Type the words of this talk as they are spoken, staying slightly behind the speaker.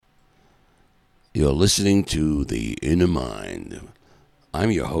You're listening to The Inner Mind. I'm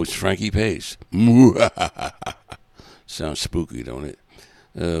your host, Frankie Pace. Sounds spooky, don't it?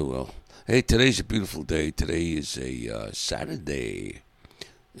 Well, hey, today's a beautiful day. Today is a Saturday.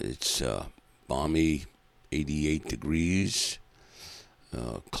 It's balmy, 88 degrees,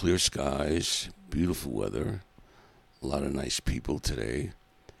 clear skies, beautiful weather, a lot of nice people today.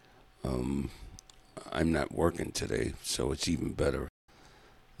 I'm not working today, so it's even better.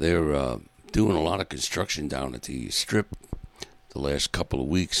 They're doing a lot of construction down at the Strip the last couple of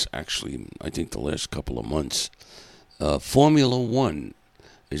weeks. Actually, I think the last couple of months. Formula One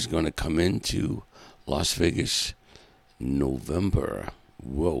is going to come into Las Vegas November.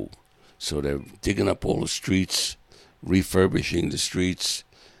 Whoa. So they're digging up all the streets, refurbishing the streets,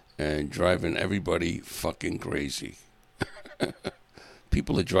 and driving everybody fucking crazy.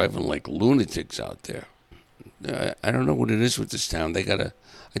 People are driving like lunatics out there. I don't know what it is with this town.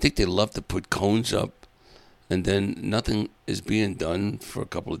 I think they love to put cones up, and then nothing is being done for a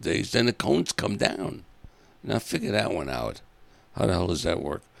couple of days. Then the cones come down. Now figure that one out. How the hell does that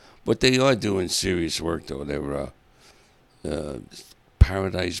work? But they are doing serious work, though. They're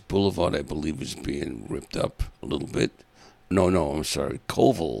Paradise Boulevard, I believe, is being ripped up a little bit. No, I'm sorry.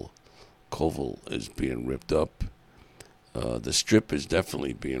 Colville is being ripped up. The Strip is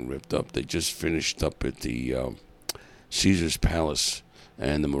definitely being ripped up. They just finished up at the Caesar's Palace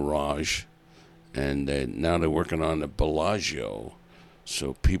and the Mirage, and now they're working on the Bellagio,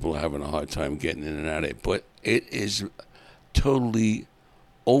 so people are having a hard time getting in and out of it. But it is totally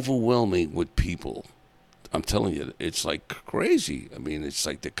overwhelming with people. I'm telling you, it's like crazy. I mean, it's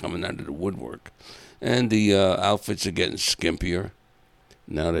like they're coming out of the woodwork, and the outfits are getting skimpier.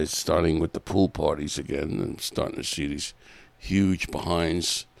 Now they're starting with the pool parties again, and starting to see these huge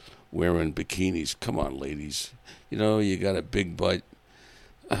behinds wearing bikinis. Come on, ladies. You know, you got a big butt.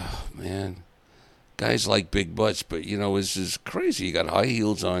 Oh, man. Guys like big butts, but, you know, this is crazy. You got high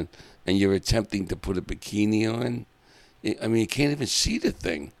heels on, and you're attempting to put a bikini on. I mean, you can't even see the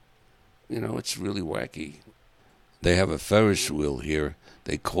thing. You know, it's really wacky. They have a Ferris wheel here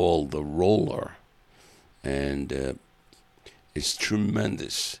they call the Roller, and it's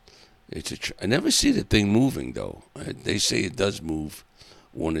tremendous. I never see the thing moving, though. They say it does move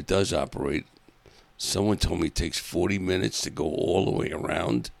when it does operate. Someone told me it takes 40 minutes to go all the way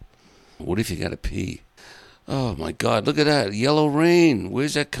around. What if you got to pee? Oh, my God, look at that. Yellow rain.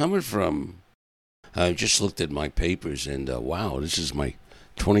 Where's that coming from? I just looked at my papers, and wow, this is my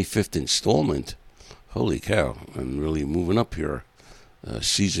 25th installment. Holy cow, I'm really moving up here.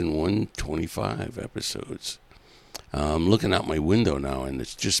 Season 1, 25 episodes. I'm looking out my window now, and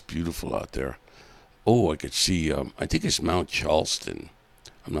it's just beautiful out there. Oh, I could see, I think it's Mount Charleston.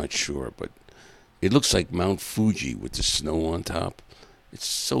 I'm not sure, but it looks like Mount Fuji with the snow on top. It's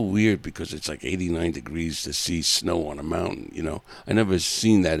so weird because it's like 89 degrees to see snow on a mountain, you know. I never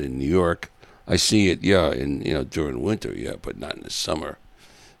seen that in New York. I see it, during winter, but not in the summer.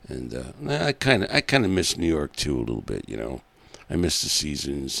 And I kind of miss New York, too, a little bit, you know. I miss the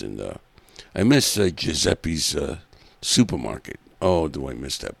seasons, and I miss Giuseppe's supermarket. Oh, do I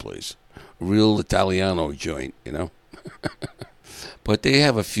miss that place. A real Italiano joint, you know. But they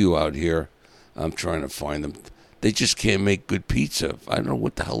have a few out here. I'm trying to find them. They just can't make good pizza. I don't know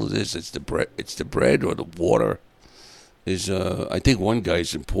what the hell it is. It's the bread or the water. I think one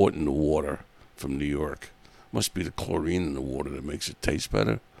guy's importing the water from New York. Must be the chlorine in the water that makes it taste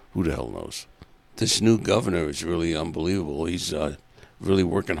better. Who the hell knows? This new governor is really unbelievable. He's really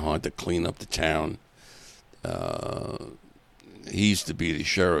working hard to clean up the town. He used to be the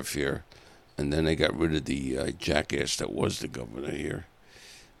sheriff here, and then they got rid of the jackass that was the governor here.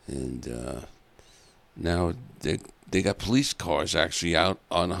 And now they got police cars actually out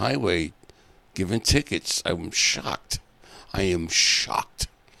on the highway giving tickets. I am shocked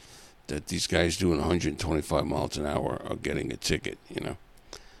that these guys doing 125 miles an hour are getting a ticket, you know.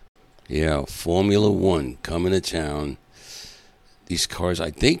 Yeah, Formula One coming to town. These cars,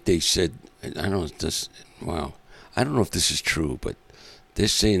 I think they said, I don't know if this is true, but they're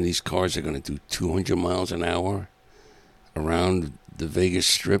saying these cars are going to do 200 miles an hour around the Vegas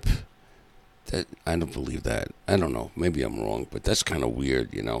Strip. I don't believe that. I don't know. Maybe I'm wrong, but that's kind of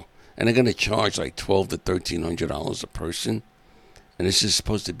weird, you know. And they're going to charge like $1,200 to $1,300 a person. And this is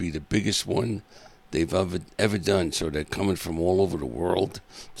supposed to be the biggest one they've ever done. So they're coming from all over the world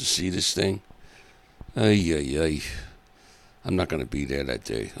to see this thing. I'm not going to be there that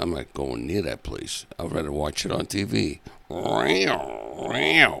day. I'm not going near that place. I'd rather watch it on TV.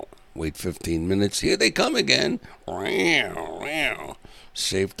 Wait 15 minutes. Here they come again.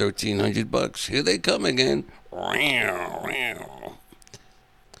 Save $1,300. Here they come again.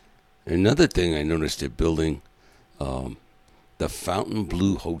 Another thing I noticed they're building, the Fountain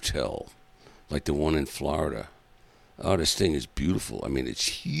Blue Hotel, like the one in Florida. Oh, this thing is beautiful. I mean, it's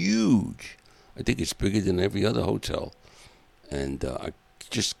huge. I think it's bigger than every other hotel. And I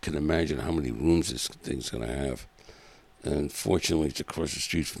just can imagine how many rooms this thing's going to have. And fortunately, it's across the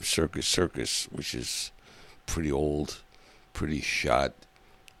street from Circus, which is pretty old, pretty shot.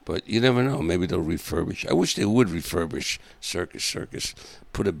 But you never know. Maybe they'll refurbish. I wish they would refurbish Circus.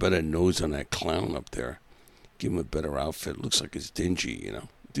 Put a better nose on that clown up there. Give him a better outfit. Looks like it's dingy,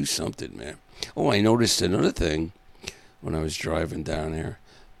 Do something, man. Oh, I noticed another thing when I was driving down there.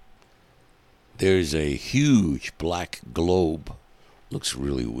 There's a huge black globe. Looks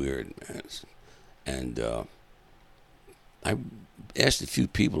really weird, man. And I asked a few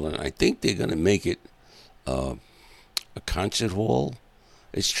people, and I think they're going to make it a concert hall.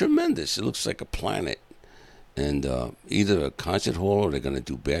 It's tremendous. It looks like a planet. And either a concert hall or they're going to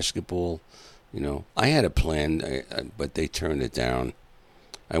do basketball. I had a plan, but they turned it down.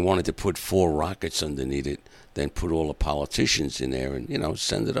 I wanted to put 4 rockets underneath it, then put all the politicians in there and,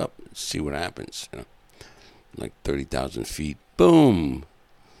 send it up, see what happens. Like 30,000 feet. Boom!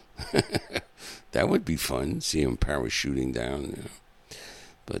 That would be fun, see them parachuting down.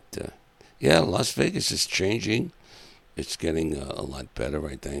 But, Las Vegas is changing. It's getting a lot better,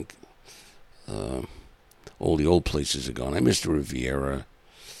 I think. All the old places are gone. I miss the Riviera,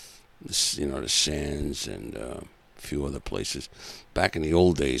 the Sands, and a few other places. Back in the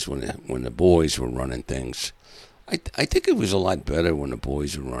old days when the boys were running things, I think it was a lot better when the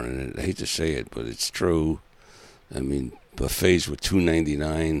boys were running it. I hate to say it, but it's true. I mean, buffets were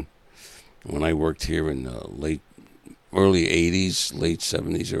 $2.99. When I worked here in the early 80s, late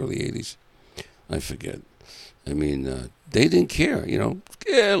 70s, early 80s, I forget. I mean, they didn't care,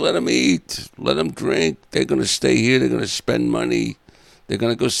 Yeah, let them eat, let them drink. They're going to stay here. They're going to spend money. They're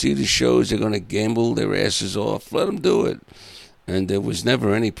going to go see the shows. They're going to gamble their asses off. Let them do it. And there was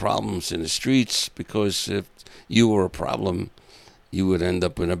never any problems in the streets because if you were a problem, you would end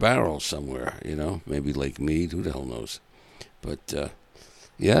up in a barrel somewhere, maybe Lake Mead. Who the hell knows? But,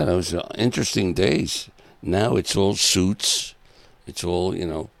 those are interesting days. Now it's all suits. It's all,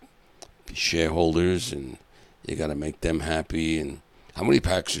 shareholders, and you got to make them happy. And how many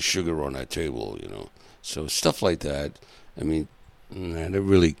packs of sugar on that table, So stuff like that. I mean, they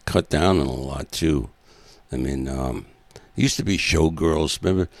really cut down on a lot, too. I mean, it used to be showgirls.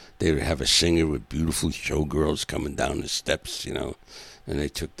 Remember, they would have a singer with beautiful showgirls coming down the steps, and they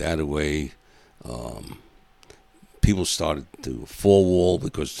took that away. People started to fall wall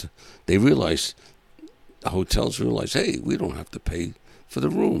because they realized, the hotels realized, hey, we don't have to pay for the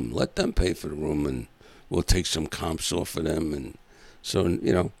room. Let them pay for the room, and we'll take some comps off of them. And so,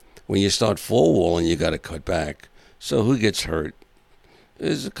 when you start fall walling, you got to cut back. So who gets hurt?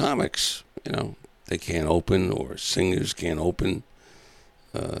 Is the comics, They can't open, or singers can't open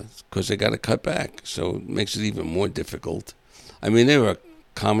because they got to cut back. So it makes it even more difficult. I mean, there are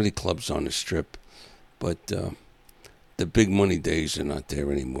comedy clubs on the Strip, but the big money days are not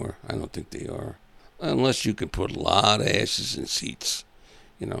there anymore. I don't think they are. Unless you can put a lot of asses in seats.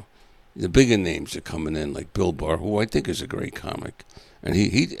 The bigger names are coming in, like Bill Burr, who I think is a great comic. And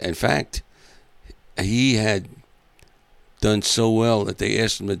he in fact, he had done so well that they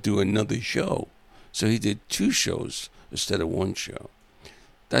asked him to do another show. So he did 2 shows instead of 1 show.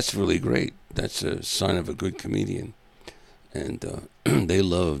 That's really great. That's a sign of a good comedian. And they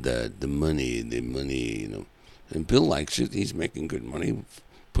love that, the money. And Bill likes it. He's making good money.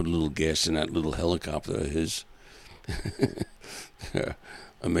 Put a little gas in that little helicopter of his.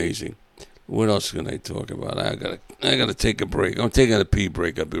 Amazing. What else can I talk about? I gotta take a break. I'm taking a pee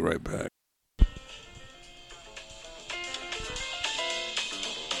break. I'll be right back.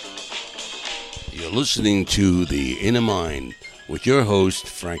 You're listening to The Inner Mind with your host,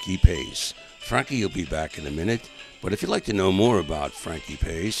 Frankie Pace. Frankie will be back in a minute, but if you'd like to know more about Frankie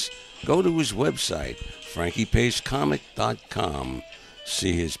Pace, go to his website, frankiepacecomic.com.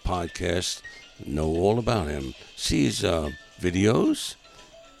 See his podcast, know all about him. See his videos.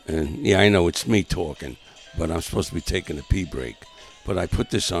 And yeah, I know it's me talking, but I'm supposed to be taking a pee break. But I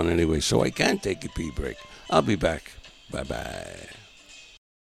put this on anyway, so I can take a pee break. I'll be back. Bye-bye.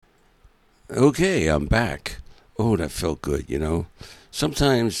 Okay, I'm back. Oh, that felt good,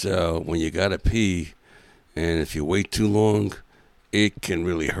 Sometimes when you gotta pee, and if you wait too long, it can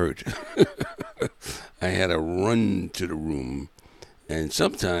really hurt. I had to run to the room. And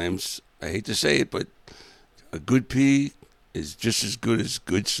sometimes, I hate to say it, but a good pee is just as good as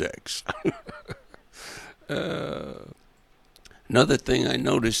good sex. Another thing I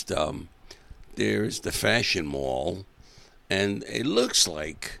noticed, there's the Fashion Mall, and it looks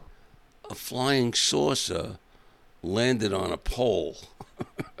like a flying saucer landed on a pole.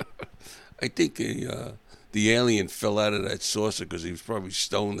 I think the alien fell out of that saucer because he was probably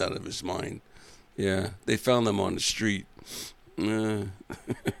stoned out of his mind. Yeah, they found him on the street.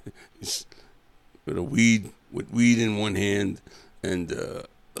 He's with weed in one hand and a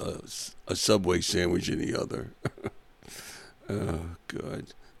Subway sandwich in the other. Oh God!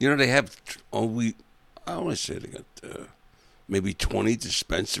 You know they have I want to say they got maybe 20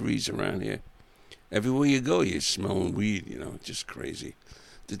 dispensaries around here. Everywhere you go, you're smelling weed. Just crazy.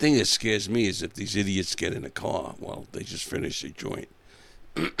 The thing that scares me is if these idiots get in a car while they just finish their joint.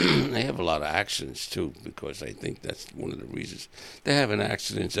 They have a lot of accidents too, because I think that's one of the reasons. They're having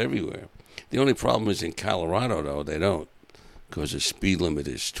accidents everywhere. The only problem is in Colorado, though, they don't, because the speed limit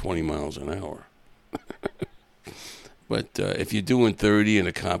is 20 miles an hour. But if you're doing 30 and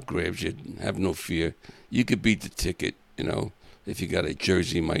a cop grabs you, have no fear. You could beat the ticket, if you got a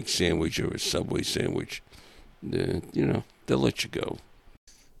Jersey Mike sandwich or a Subway sandwich. They'll let you go.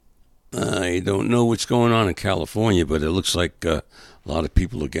 I don't know what's going on in California, but it looks like a lot of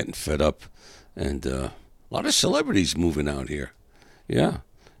people are getting fed up, and a lot of celebrities moving out here. Yeah,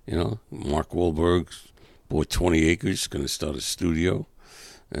 Mark Wahlberg bought 20 acres, going to start a studio,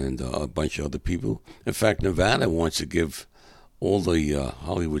 and a bunch of other people. In fact, Nevada wants to give all the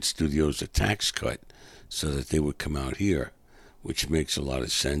Hollywood studios a tax cut so that they would come out here, which makes a lot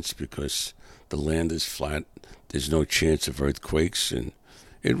of sense because the land is flat. There's no chance of earthquakes, and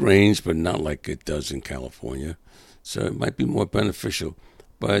it rains, but not like it does in California. So it might be more beneficial.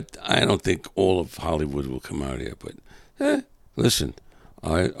 But I don't think all of Hollywood will come out here. But, listen,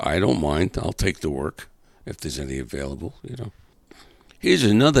 I don't mind. I'll take the work if there's any available, Here's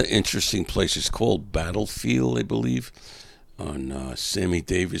another interesting place. It's called Battlefield, I believe, on Sammy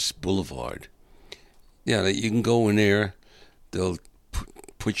Davis Boulevard. Yeah, you can go in there. They'll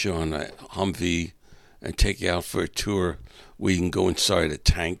put you on a Humvee and take you out for a tour where you can go inside the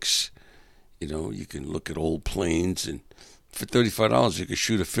tanks. You can look at old planes, and for $35 you can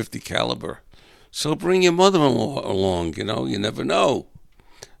shoot a .50 caliber. So bring your mother-in-law along. You never know.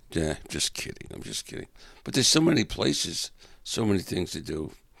 Yeah, just kidding. I'm just kidding. But there's so many places, so many things to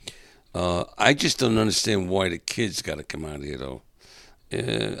do. I just don't understand why the kids got to come out here, though.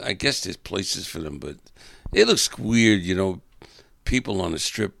 I guess there's places for them, but it looks weird, people on the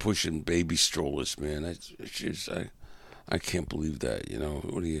strip pushing baby strollers, man. I can't believe that,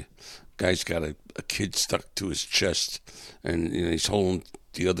 What do you... Guy's got a kid stuck to his chest, and he's holding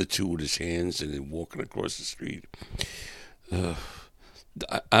the other two with his hands and then walking across the street. I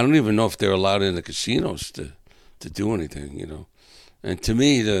don't even know if they're allowed in the casinos to do anything, And to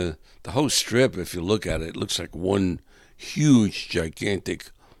me, the whole strip, if you look at it, looks like one huge,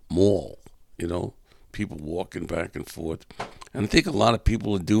 gigantic mall, people walking back and forth. And I think a lot of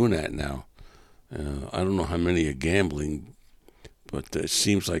people are doing that now. I don't know how many are gambling, but it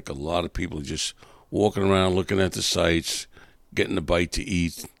seems like a lot of people are just walking around, looking at the sights, getting a bite to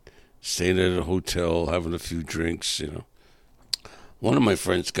eat, staying at a hotel, having a few drinks, One of my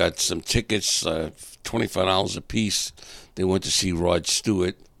friends got some tickets, $25 a piece. They went to see Rod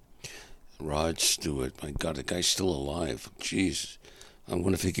Stewart. Rod Stewart, my God, the guy's still alive. Jeez, I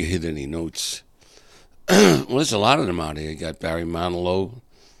wonder if he could hit any notes. Well, there's a lot of them out here. You got Barry Manilow.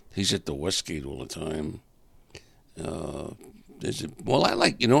 He's at the Westgate all the time. I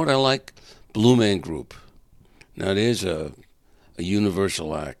like, you know what I like? Blue Man Group. Now, there's a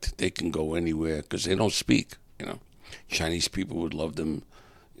universal act. They can go anywhere because they don't speak, Chinese people would love them.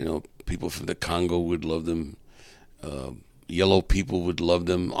 People from the Congo would love them. Yellow people would love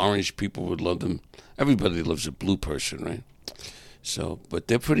them. Orange people would love them. Everybody loves a blue person, right? So, but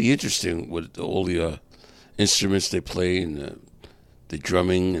they're pretty interesting with all the instruments they play and the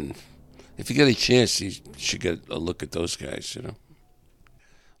drumming. And if you get a chance, you should get a look at those guys,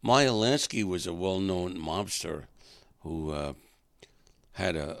 Meyer Lansky was a well-known mobster who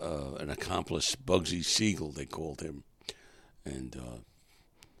had an accomplice, Bugsy Siegel, they called him. And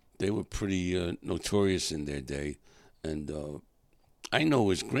they were pretty notorious in their day. And I know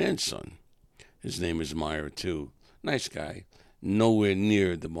his grandson. His name is Meyer, too. Nice guy. Nowhere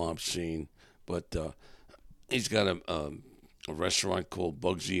near the mob scene. But he's got a restaurant called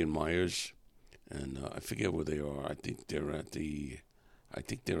Bugsy and Myers. And I forget where they are. I think they're at the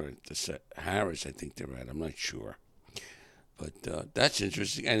Harris, I think they're at. I'm not sure. But that's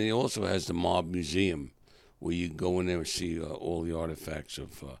interesting. And he also has the Mob Museum, where you can go in there and see all the artifacts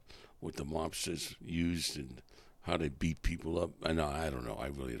of what the mobsters used and how they beat people up. I don't know. I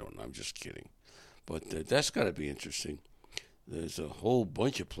really don't know. I'm just kidding. But that's got to be interesting. There's a whole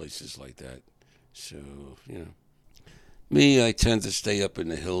bunch of places like that. So, Me, I tend to stay up in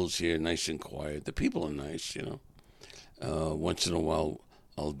the hills here, nice and quiet. The people are nice, you know. Once in a while,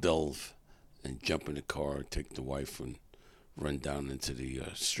 I'll delve and jump in the car, take the wife, and run down into the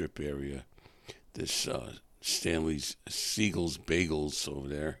strip area. This Stanley's Siegel's Bagels over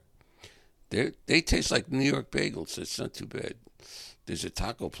there. They taste like New York bagels. It's not too bad. There's a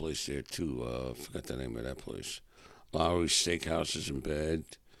taco place there too. I forgot the name of that place. Lowry's Steakhouse isn't bad.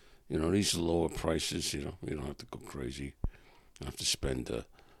 You know, these are lower prices. You know, you don't have to go crazy. You don't have to spend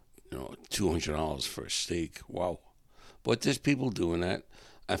 $200 for a steak. Wow. But there's people doing that.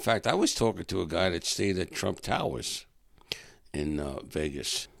 In fact, I was talking to a guy that stayed at Trump Towers in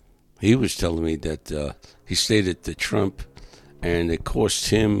Vegas. He was telling me that he stayed at the Trump, and it cost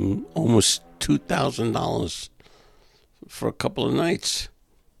him almost $2,000 for a couple of nights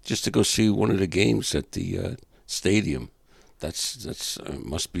just to go see one of the games at the stadium. That's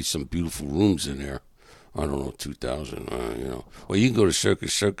must be some beautiful rooms in there. I don't know, 2,000. Well, you can go to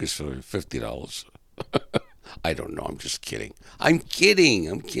Circus for $50. I don't know. I'm just kidding. I'm kidding.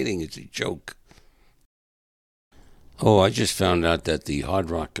 It's a joke. Oh, I just found out that the Hard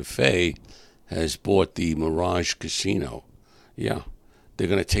Rock Cafe has bought the Mirage Casino. Yeah, they're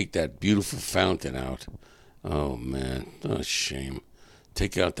going to take that beautiful fountain out. Oh, man, what a shame.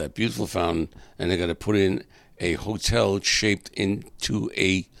 Take out that beautiful fountain, and they're going to put in a hotel shaped into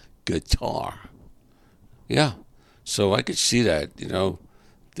a guitar. Yeah, so I could see that,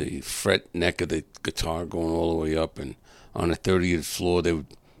 the fret neck of the guitar going all the way up, and on the 30th floor,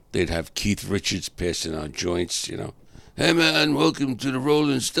 they'd have Keith Richards passing out joints, Hey, man, welcome to the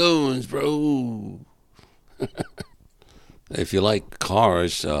Rolling Stones, bro. If you like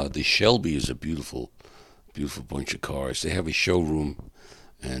cars, the Shelby is a beautiful, beautiful bunch of cars. They have a showroom,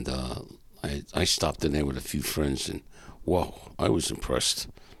 and I stopped in there with a few friends, and whoa, I was impressed.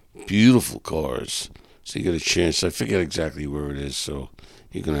 Beautiful cars. So you get a chance. I forget exactly where it is, so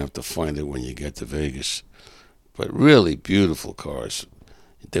you're going to have to find it when you get to Vegas. But really beautiful cars.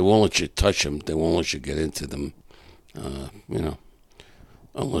 They won't let you touch them. They won't let you get into them.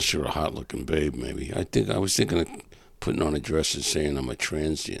 Unless you're a hot-looking babe, maybe. I was thinking of putting on a dress and saying I'm a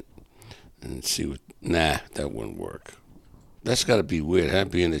transient and see what. Nah, that wouldn't work. That's got to be weird, huh?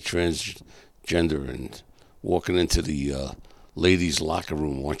 Being a transgender and walking into the ladies' locker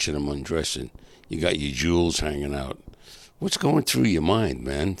room, watching them undress, and you got your jewels hanging out. What's going through your mind,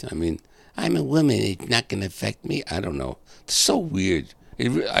 man? I mean, I'm a woman. It's not going to affect me. I don't know. It's so weird.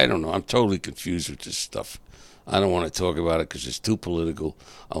 I don't know. I'm totally confused with this stuff. I don't want to talk about it because it's too political.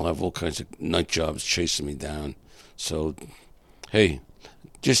 I'll have all kinds of nut jobs chasing me down. So, hey,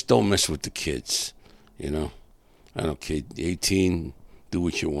 just don't mess with the kids, I don't care. 18, do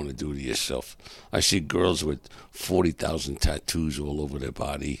what you want to do to yourself. I see girls with 40,000 tattoos all over their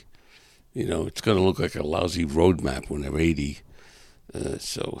body. It's going to look like a lousy road map when they're 80.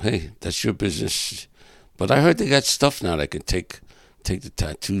 So, hey, that's your business. But I heard they got stuff now that can take the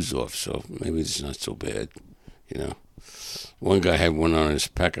tattoos off, so maybe it's not so bad. One guy had one on his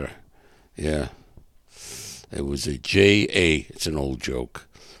pecker. Yeah. It was a J-A. It's an old joke.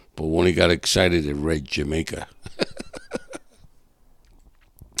 But when he got excited, it read Jamaica.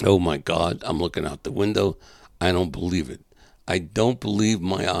 Oh, my God. I'm looking out the window. I don't believe it. I don't believe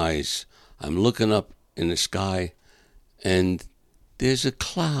my eyes. I'm looking up in the sky, and there's a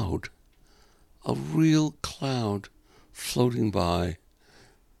cloud. A real cloud floating by.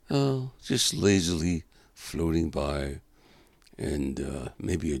 Oh, just lazily floating by, and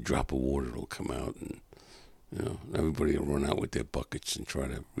maybe a drop of water will come out, and everybody will run out with their buckets and try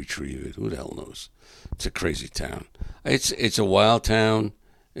to retrieve it. Who the hell knows? It's a crazy town. It's a wild town.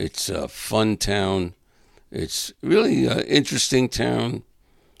 It's a fun town. It's really an interesting town,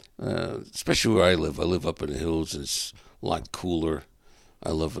 especially where I live. I live up in the hills, and it's a lot cooler.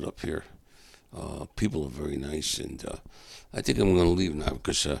 I love it up here. People are very nice, and I think I'm going to leave now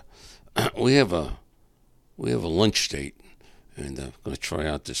because we have a lunch date, and I'm going to try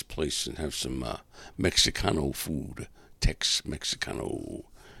out this place and have some Mexicano food, Tex Mexicano.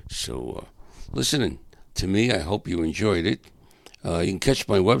 So, listening to me, I hope you enjoyed it. You can catch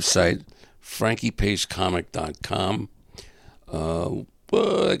my website, frankiepacecomic.com. Well,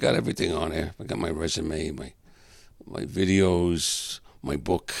 I got everything on there. I got my resume, my videos, my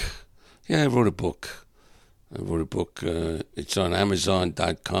book. Yeah, I wrote a book. It's on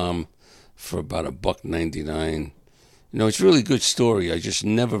Amazon.com for about $1.99. It's a really good story. I just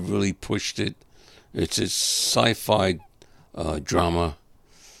never really pushed it. It's a sci-fi drama,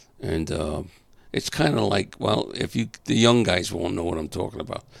 and it's kind of like, well, the young guys won't know what I'm talking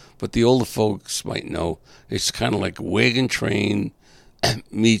about, but the older folks might know. It's kind of like Wagon Train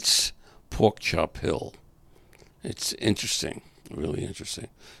meets Pork Chop Hill. It's interesting, really interesting.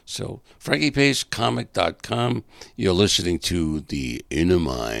 So, FrankiePaceComic.com. You're listening to The Inner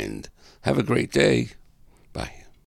Mind. Have a great day.